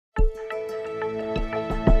In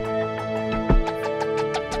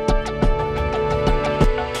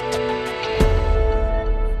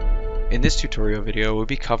this tutorial video, we'll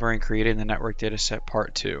be covering creating the network dataset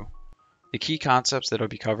part 2. The key concepts that will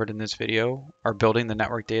be covered in this video are building the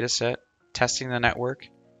network dataset, testing the network,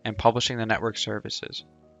 and publishing the network services.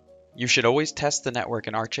 You should always test the network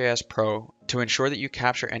in ArcGIS Pro to ensure that you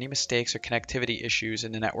capture any mistakes or connectivity issues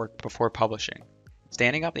in the network before publishing.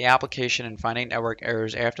 Standing up the application and finding network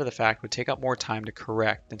errors after the fact would take up more time to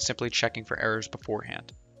correct than simply checking for errors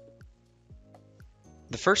beforehand.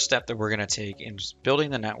 The first step that we're going to take is building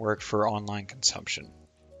the network for online consumption.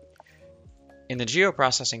 In the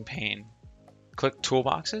geoprocessing pane, click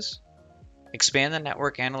Toolboxes, expand the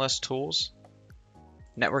Network Analyst tools,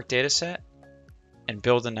 Network Dataset, and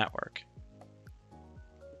build the network.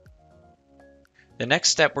 The next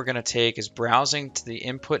step we're going to take is browsing to the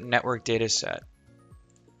Input Network Dataset.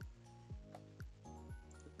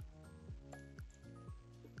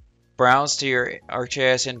 Browse to your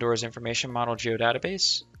ArcGIS Indoors Information Model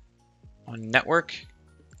Geodatabase on Network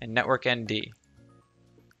and Network ND.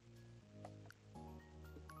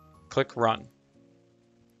 Click Run.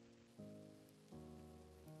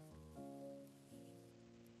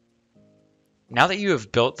 Now that you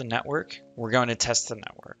have built the network, we're going to test the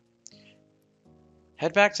network.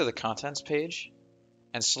 Head back to the Contents page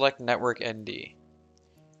and select Network ND.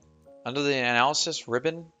 Under the Analysis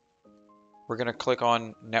ribbon, we're going to click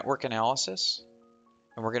on Network Analysis,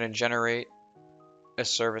 and we're going to generate a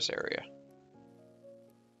service area.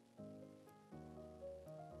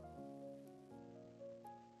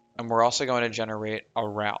 And we're also going to generate a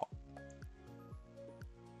route.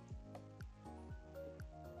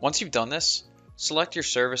 Once you've done this, select your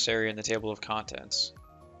service area in the table of contents.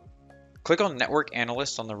 Click on Network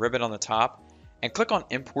Analyst on the ribbon on the top, and click on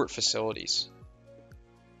Import Facilities.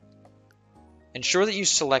 Ensure that you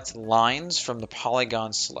select Lines from the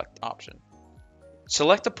Polygon Select option.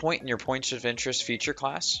 Select a point in your Points of Interest feature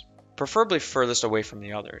class, preferably furthest away from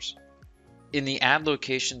the others. In the Add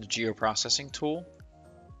Location to Geoprocessing tool,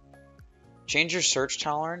 change your search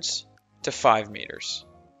tolerance to 5 meters.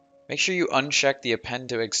 Make sure you uncheck the Append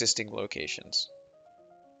to Existing Locations.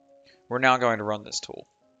 We're now going to run this tool.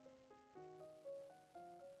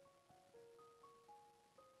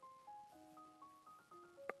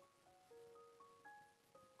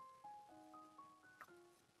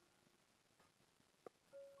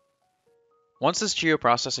 Once this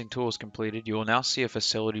geoprocessing tool is completed, you will now see a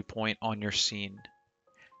facility point on your scene.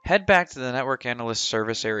 Head back to the Network Analyst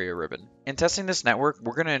Service Area ribbon. In testing this network,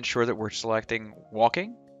 we're going to ensure that we're selecting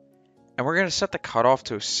walking, and we're going to set the cutoff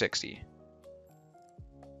to 60.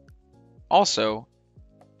 Also,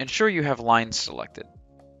 ensure you have lines selected.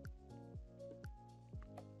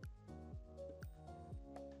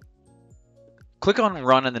 Click on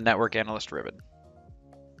Run in the Network Analyst ribbon.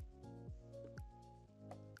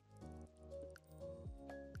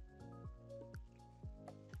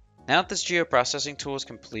 Now that this geoprocessing tool is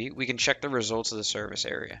complete, we can check the results of the service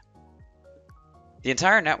area. The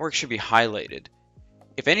entire network should be highlighted.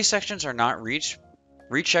 If any sections are not reached,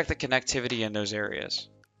 recheck the connectivity in those areas.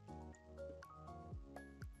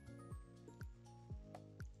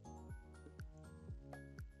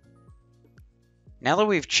 Now that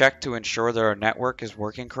we've checked to ensure that our network is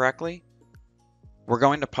working correctly, we're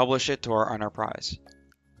going to publish it to our enterprise.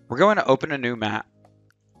 We're going to open a new map.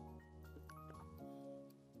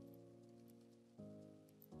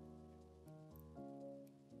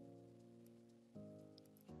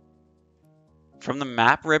 From the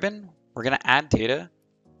Map ribbon, we're going to add data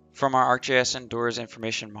from our ArcGIS Indoors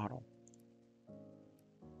Information Model.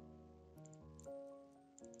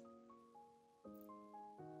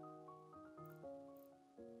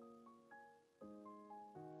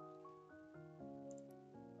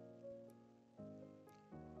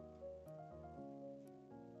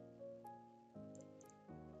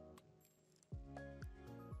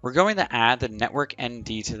 We're going to add the Network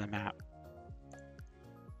ND to the map.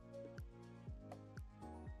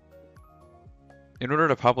 In order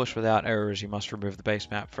to publish without errors, you must remove the base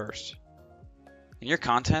map first. In your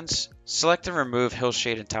contents, select and remove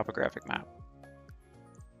Hillshade and Topographic Map.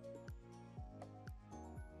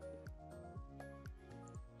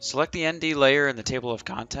 Select the ND layer in the table of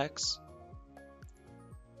contents.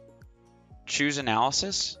 Choose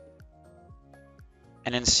Analysis.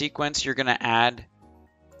 And in sequence, you're going to add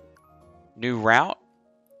New Route,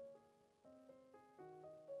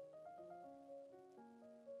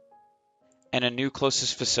 and a new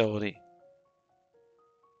closest facility.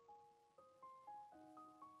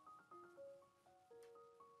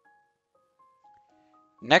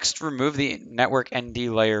 Next, remove the Network ND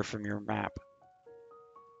layer from your map.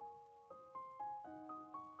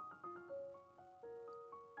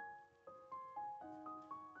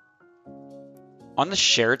 On the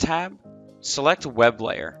Share tab, select Web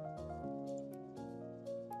Layer.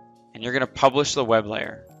 And you're going to publish the web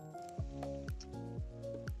layer.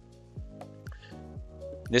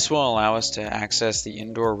 This will allow us to access the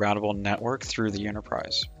indoor routable network through the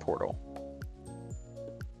Enterprise portal.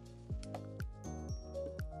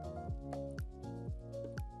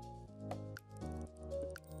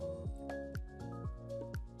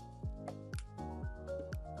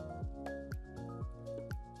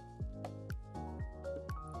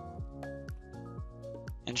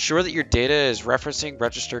 Ensure that your data is referencing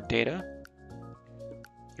registered data.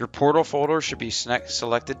 Your portal folder should be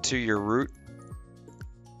selected to your root.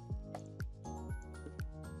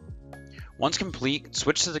 Once complete,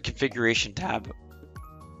 switch to the Configuration tab.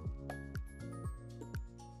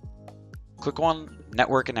 Click on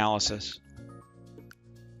Network Analysis.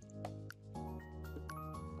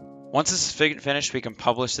 Once this is finished, we can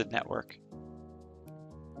publish the network.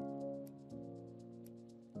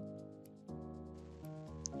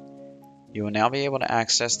 You will now be able to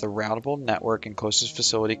access the routable network and closest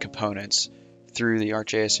facility components through the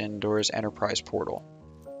ArcGIS Indoors Enterprise portal.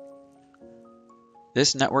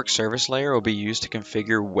 This network service layer will be used to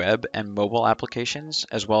configure web and mobile applications,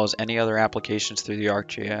 as well as any other applications through the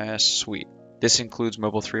ArcGIS suite. This includes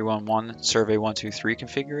Mobile 311, Survey 123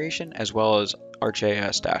 configuration, as well as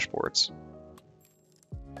ArcGIS dashboards.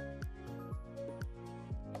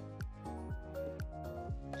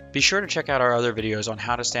 Be sure to check out our other videos on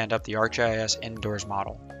how to stand up the ArcGIS Indoors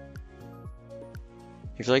model.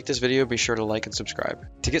 If you like this video, be sure to like and subscribe.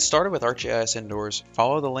 To get started with ArcGIS Indoors,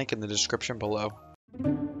 follow the link in the description below.